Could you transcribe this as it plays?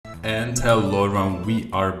And hello everyone, we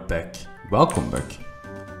are back. Welcome back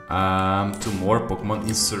to more Pokémon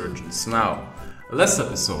Insurgence. Now, last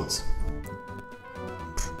episode,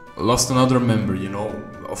 lost another member, you know,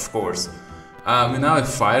 of course. We now have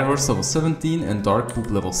Fire Horse level 17 and Dark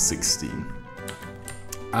Poop level 16.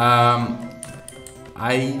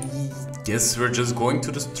 I guess we're just going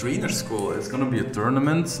to the trainer school. It's gonna be a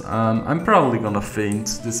tournament. I'm probably gonna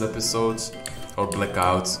faint this episode or black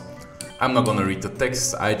out. I'm not gonna read the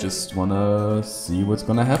text, I just wanna see what's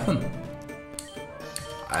gonna happen.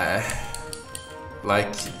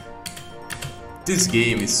 Like, this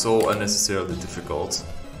game is so unnecessarily difficult.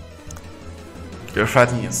 You're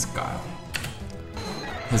fighting against Kyle.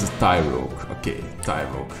 Has a Tyrogue. Okay,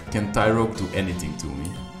 Tyrogue. Can Tyrogue do anything to me?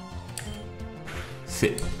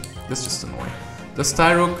 Fit. That's just annoying. Does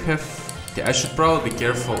Tyrogue have... Okay, I should probably be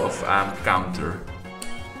careful of counter.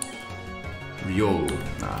 Riolu.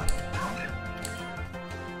 Nah.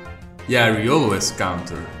 Yeah, Riolu has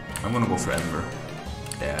counter. I'm gonna go for Ember.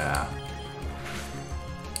 Yeah.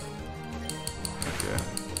 Okay.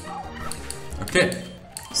 Okay.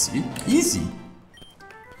 See? Easy.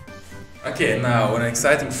 Okay, now an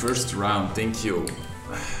exciting first round. Thank you.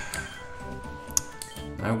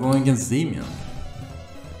 I'm going against Damian.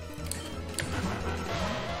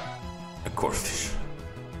 A Corphish.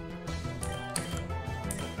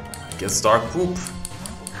 Against Dark Poop.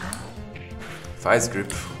 Vice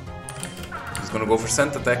Grip. He's gonna go for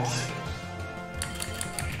Scent Attack.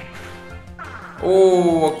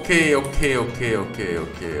 Oh, okay.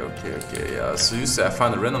 Yeah, so you say I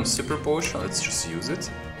found a random Super Potion. Let's just use it.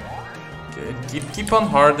 Okay, keep on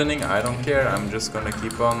hardening. I don't care. I'm just gonna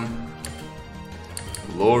keep on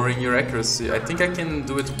lowering your accuracy. I think I can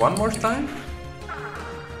do it one more time.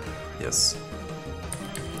 Yes.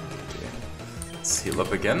 Okay. Let's heal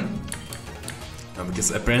up again.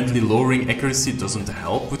 Because apparently lowering accuracy doesn't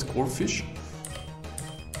help with Corphish.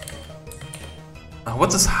 What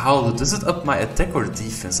does Howl do? Does it up my attack or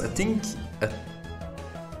defense? I think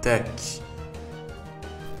attack.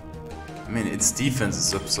 I mean, its defense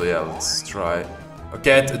is up, so yeah, let's try.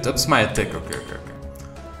 Okay, it ups my attack. Okay.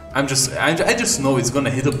 I just know it's gonna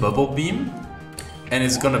hit a bubble beam, and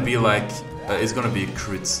it's gonna be like, it's gonna be a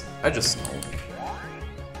crit. I just know.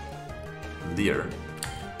 Leer.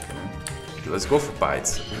 Okay, let's go for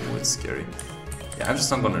bites. Oh, it's scary. Yeah, I'm just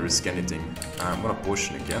not gonna risk anything. I'm gonna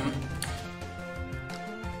potion again.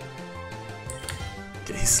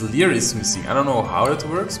 Okay, his Leer is missing. I don't know how that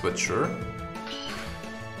works, but sure.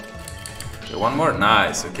 Okay, one more.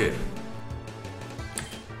 Nice, okay.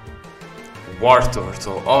 War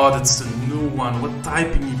Turtle. Oh, that's the new one. What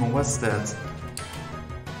typing even was that?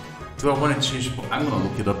 Do I want to change? I'm gonna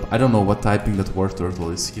look it up. I don't know what typing that War Turtle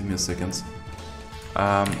is. Give me a second.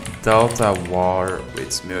 Delta War.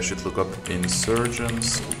 Wait, maybe I should look up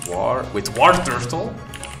Insurgence War. Wait, War Turtle?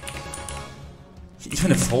 He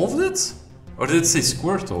even evolved it? Or did it say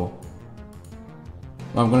Squirtle?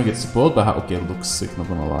 I'm gonna get spoiled by how... Okay, it looks sick, not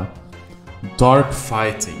gonna lie. Dark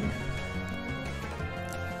Fighting.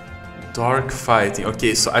 Dark Fighting.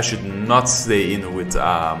 Okay, so I should not stay in with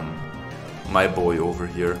my boy over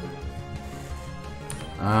here.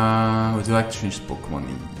 Would you like to change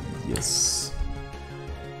Pokemon? Yes.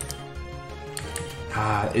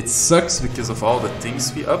 It sucks because of all the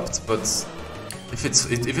things we upped, but if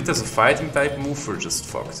it has a fighting type move, we're just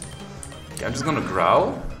fucked. Okay, I'm just gonna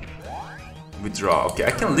growl. Withdraw. Okay,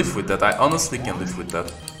 I can live with that. I honestly can live with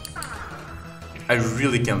that. I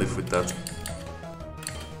really can live with that.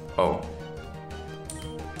 Oh.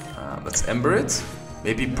 Let's Ember it.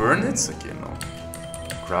 Maybe burn it? Okay, no.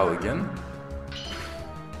 Growl again.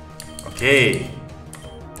 Okay.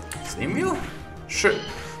 Flame Wheel? Sure.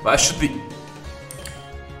 But I should be...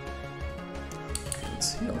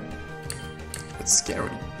 Let's heal. That's scary.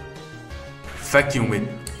 Vacuum Wave.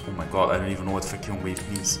 Oh my god, I don't even know what Vacuum Wave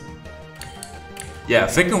means. Yeah,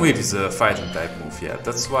 Vacuum Wave is a fighting type move, yeah,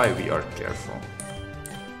 that's why we are careful.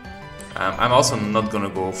 I'm also not gonna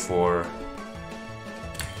go for...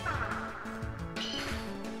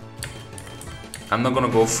 I'm not gonna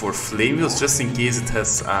go for Flame Wheels just in case it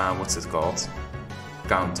has, what's it called?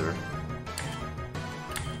 Counter.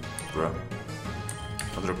 Bruh.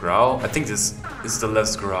 Another Growl. I think this is the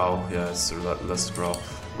last Growl. Yeah, it's the last Growl.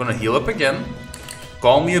 I'm gonna heal up again.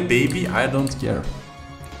 Call me a baby, I don't care.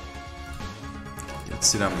 Let's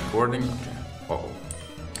see that I'm recording. Okay. Uh-oh.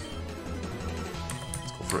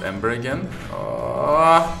 Let's go for Ember again.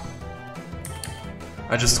 I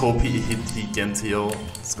just hope he can't heal.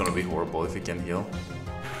 It's gonna be horrible if he can heal.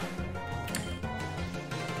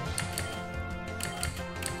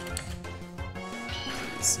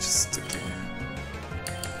 It's just okay.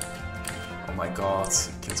 Oh my god,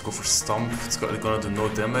 get Let's go for Stomp. It's gonna do no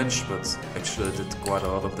damage, but actually it did quite a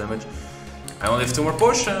lot of damage. I only have 2 more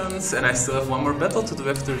potions, and I still have 1 more battle to do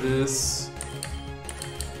after this.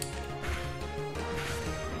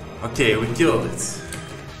 Okay, we killed it.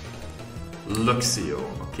 Luxio.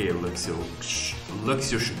 Okay, Luxio.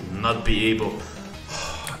 Luxio should not be able...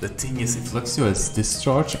 The thing is, if Luxio has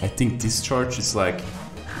Discharge, I think Discharge is like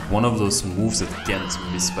one of those moves that can't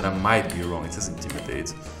miss, but I might be wrong. It has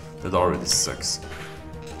Intimidate. That already sucks.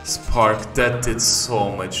 Spark, that did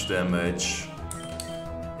so much damage.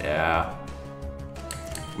 Yeah.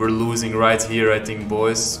 We're losing right here, I think,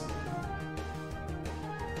 boys.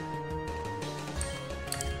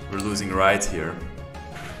 We're losing right here.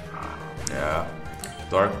 Yeah.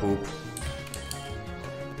 Dark Poop.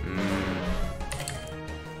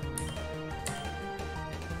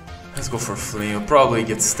 Let's go for Flame. We'll probably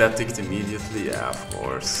get staticked immediately. Yeah, of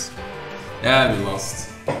course. Yeah, we lost.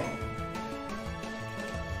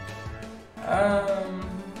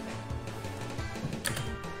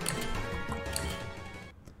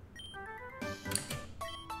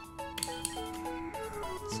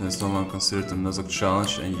 Since no one considered the Nuzlocke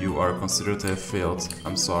challenge and you are considered to have failed,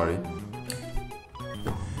 I'm sorry.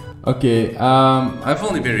 Okay, I've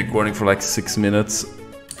only been recording for like 6 minutes.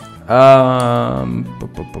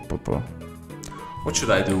 What should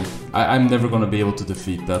I do? I'm never gonna be able to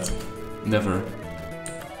defeat that. Never.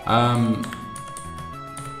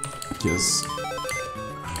 Yes.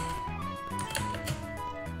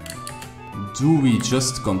 Do we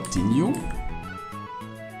just continue?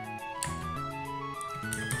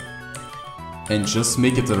 And just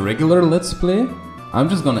make it a regular Let's Play? I'm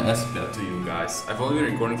just gonna ask that to you guys. I've only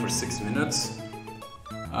been recording for 6 minutes.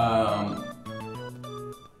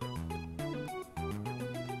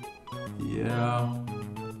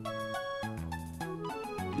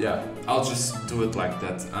 Yeah, I'll just do it like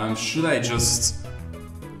that. Should I just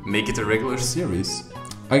make it a regular series?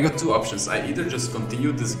 I got 2 options. I either just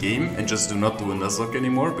continue this game and just do not do a Nuzlocke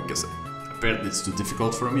anymore because apparently it's too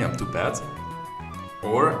difficult for me, I'm too bad.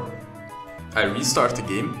 Or I restart the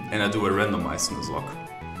game and I do a randomized Nuzlocke.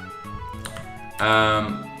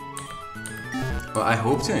 Well, I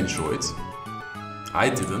hope you enjoyed. I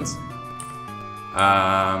didn't.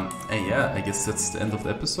 And yeah, I guess that's the end of the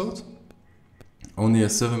episode. Only a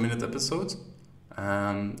 7-minute episode.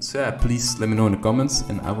 So yeah, please let me know in the comments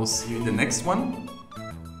and I will see you in the next one.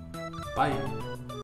 Bye.